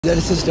There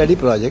is a study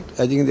project.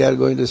 I think they are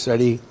going to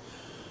study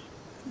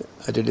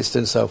at a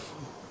distance of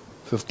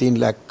 15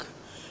 lakh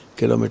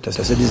kilometers.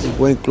 So it is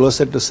going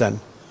closer to Sun.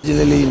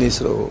 Originally in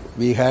ISRO,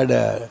 we had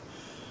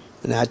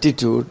an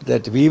attitude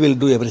that we will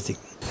do everything.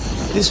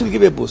 This will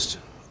give a boost.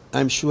 I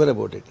am sure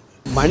about it.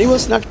 Money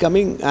was not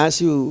coming as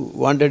you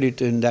wanted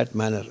it in that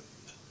manner.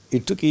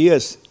 It took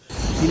years.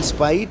 In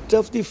spite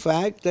of the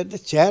fact that the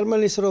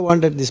chairman ISRO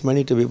wanted this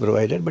money to be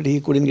provided, but he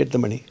couldn't get the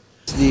money.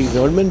 The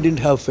government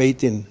didn't have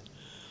faith in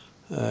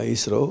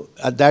ISRO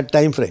at that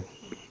time frame.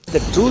 The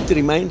truth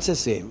remains the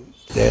same.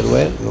 There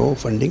were no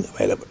funding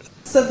available.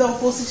 So the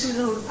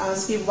opposition would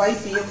ask you why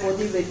PM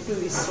Modi went to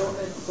ISRO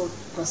and got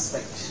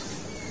prospect.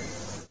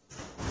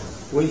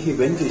 Why he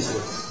went to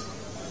ISRO?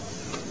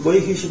 Why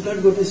he should not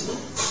go to ISRO?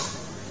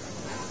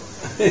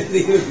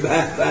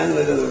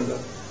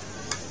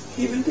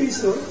 He went to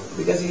ISRO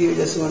because he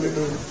just wanted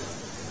to,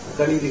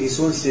 according to his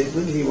own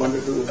statement, he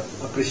wanted to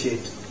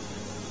appreciate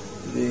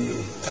the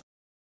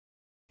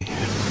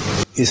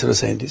ISRO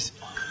scientists.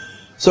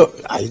 So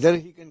either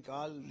he can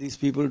call these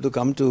people to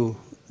come to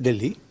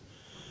Delhi,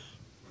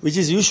 which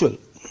is usual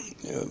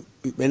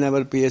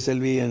whenever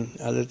PSLV and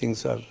other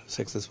things are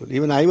successful.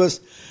 Even I was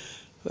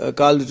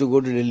called to go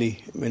to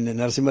Delhi when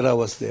Narasimha Rao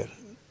was there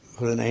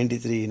for the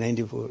 93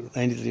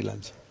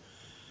 launch.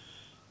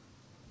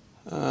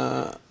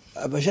 At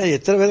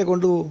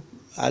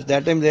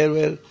that time there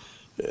were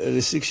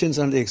restrictions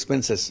on the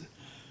expenses.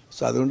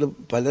 So that's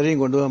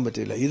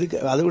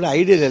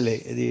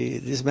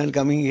this man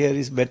coming here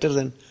is better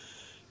than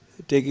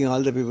taking all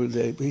the people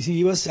there.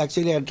 He was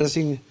actually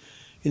addressing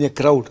in a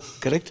crowd,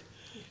 correct?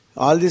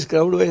 All this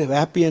crowd were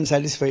happy and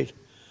satisfied.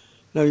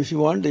 Now if you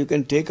want, you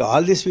can take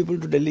all these people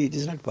to Delhi. It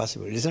is not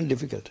possible. It is not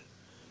difficult.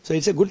 So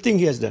it's a good thing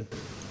he has done.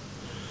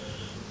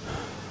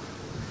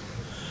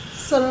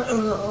 Sir,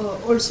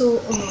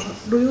 also,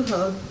 do you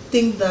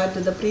think that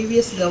the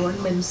previous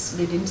governments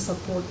didn't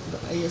support the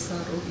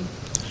ISRO?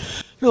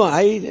 No,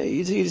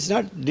 it's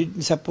not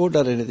didn't support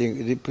or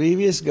anything. The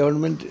previous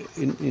government,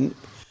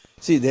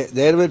 see,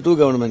 there were two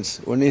governments.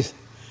 One is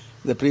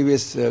the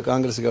previous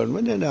Congress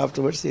government, and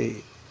afterwards the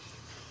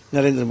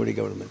Narendra Modi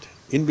government.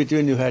 In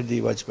between, you had the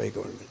Vajpayee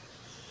government.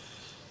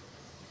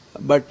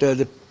 But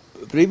the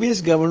previous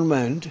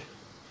government,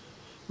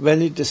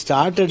 when it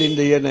started in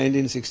the year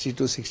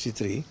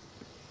 1962-63,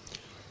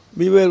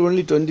 we were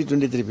only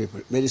 20-23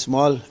 people, very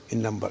small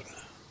in number.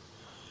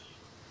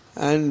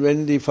 And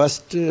when the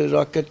first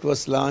rocket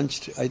was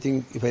launched, I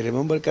think, if I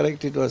remember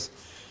correct, it was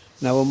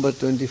November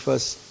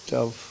 21st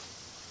of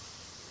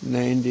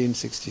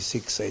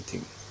 1966, I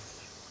think.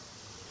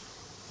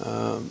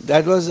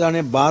 That was on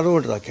a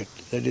borrowed rocket,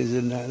 that is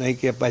a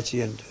Nike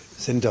Apache and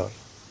Centaur.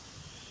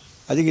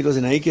 I think it was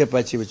a Nike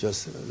Apache which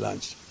was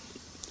launched.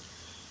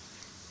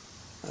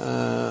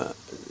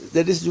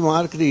 That is to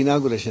mark the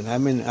inauguration. I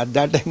mean, at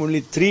that time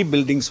only 3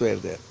 buildings were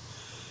there.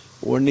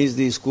 One is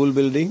the school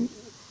building,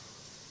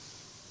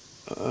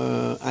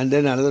 and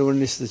then another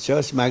one is the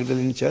church,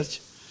 Magdalene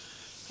Church,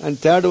 and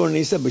third one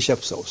is the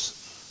Bishop's house.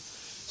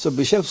 So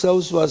Bishop's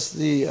house was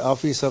the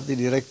office of the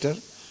director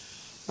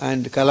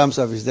and Kalam's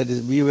office, that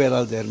is, we were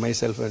all there,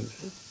 myself and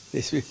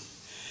this.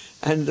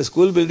 And the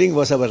school building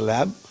was our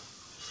lab,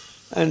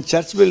 and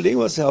church building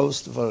was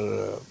housed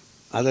for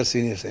other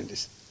senior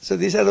scientists. So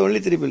these are the only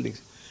 3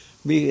 buildings.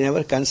 We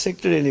never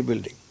constructed any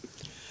building.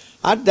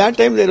 At that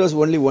time there was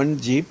only one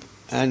jeep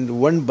and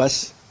one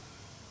bus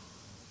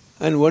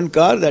and one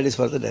car, that is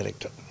for the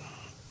director.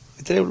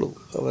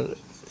 Our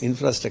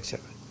infrastructure.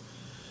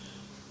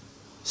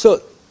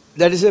 So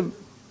that is a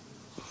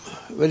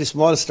very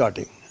small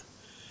starting.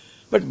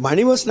 But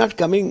money was not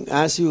coming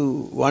as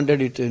you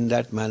wanted it in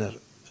that manner.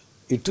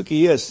 It took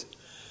years.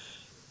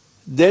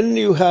 Then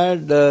you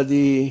had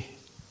the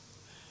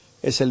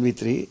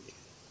SLV3.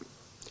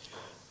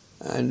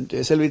 And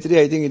SLV3,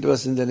 I think it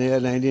was in the year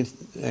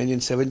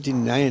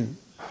 1979,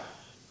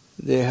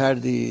 they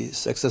had the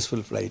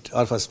successful flight,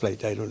 or first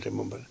flight, I don't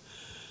remember.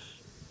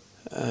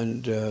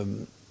 And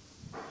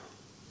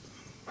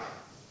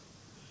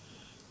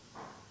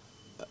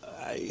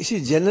you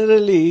see,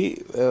 generally,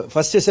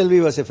 first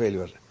SLV was a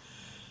failure.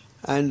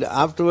 And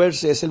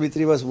afterwards,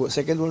 SLV3 was,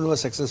 second one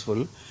was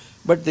successful,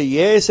 but the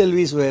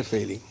ASLVs were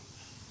failing.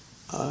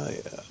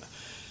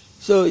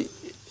 So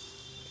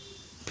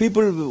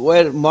people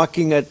were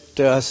mocking at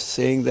us,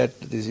 saying that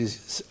this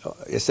is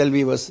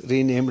SLV was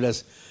renamed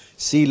as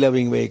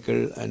sea-loving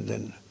vehicle, and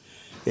then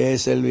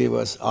ASLV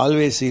was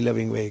always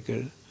sea-loving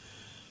vehicle.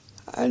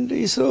 And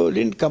ISRO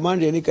didn't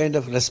command any kind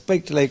of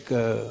respect like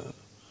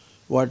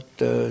what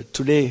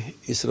today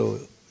ISRO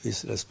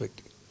is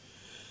respecting.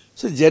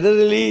 So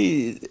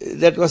generally,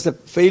 that was the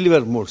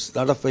failure modes. A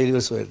lot of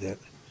failures were there.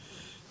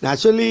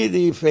 Naturally,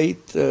 the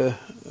faith,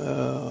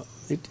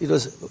 it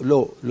was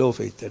low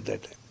faith at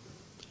that time.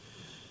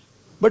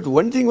 But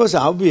one thing was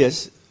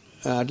obvious,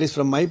 at least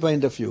from my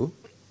point of view.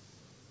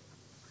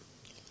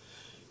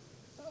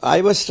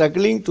 I was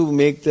struggling to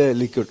make the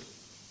liquid.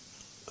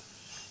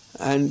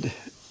 And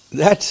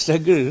that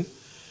struggle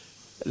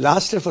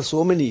lasted for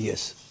so many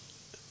years.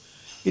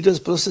 It was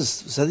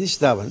processed. Satish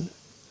Dhawan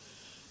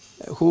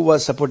who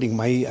was supporting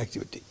my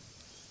activity.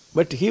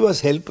 But he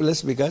was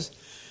helpless because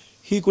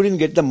he couldn't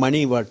get the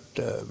money what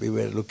we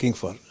were looking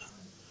for.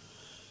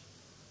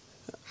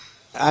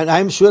 And I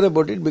am sure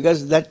about it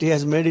because that he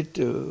has made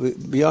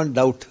it beyond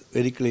doubt,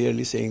 very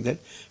clearly saying that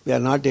we are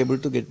not able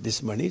to get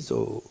this money.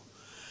 So,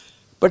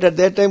 but at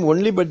that time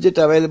only budget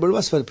available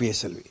was for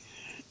PSLV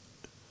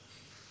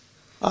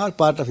or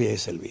part of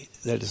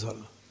ASLV, that is all.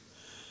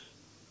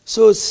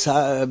 So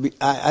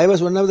I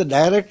was one of the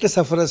direct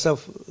sufferers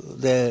of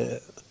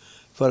the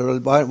for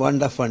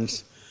Wanda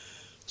funds.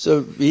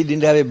 So we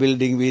didn't have a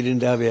building, we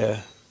didn't have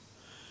a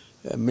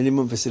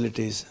minimum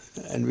facilities,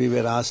 and we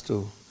were asked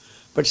to.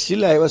 But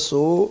still I was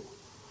so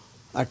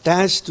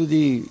attached to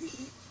the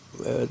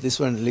this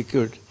one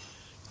liquid,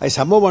 I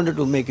somehow wanted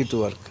to make it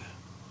to work.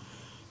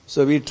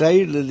 So we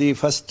tried the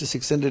first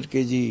 600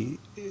 kg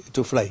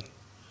to fly.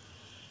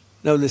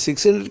 Now the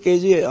 600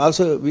 kg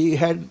also we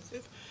had,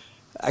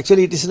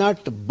 actually it is not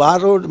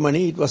borrowed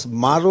money, it was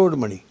borrowed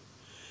money.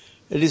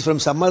 It is from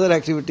some other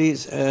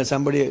activities,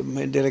 somebody,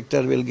 my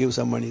director will give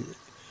some money,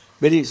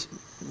 very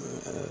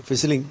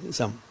fizzling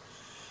sum.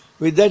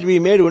 With that we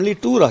made only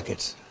 2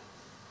 rockets.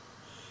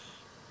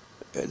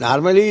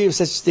 Normally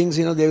such things,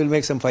 they will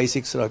make some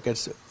 5-6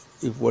 rockets.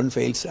 If one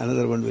fails,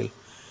 another one will.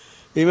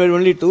 We made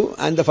only 2,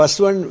 and the first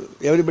one,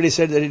 everybody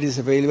said that it is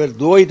a failure,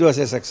 though it was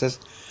a success,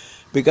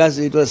 because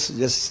it was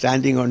just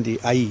standing on the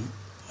eye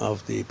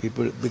of the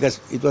people, because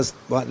it was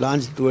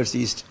launched towards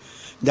east.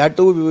 That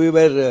too, we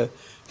were,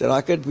 the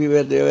rocket,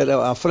 they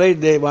were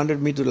afraid, they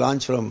wanted me to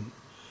launch from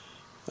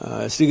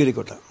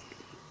Sriharikota.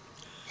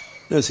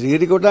 No,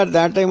 Sriharikota at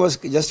that time was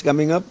just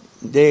coming up,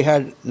 they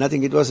had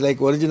nothing, it was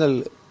like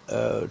original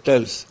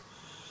tells.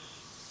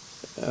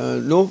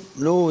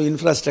 No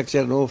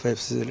infrastructure, no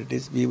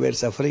facilities. We were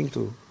suffering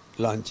to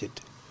launch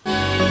it.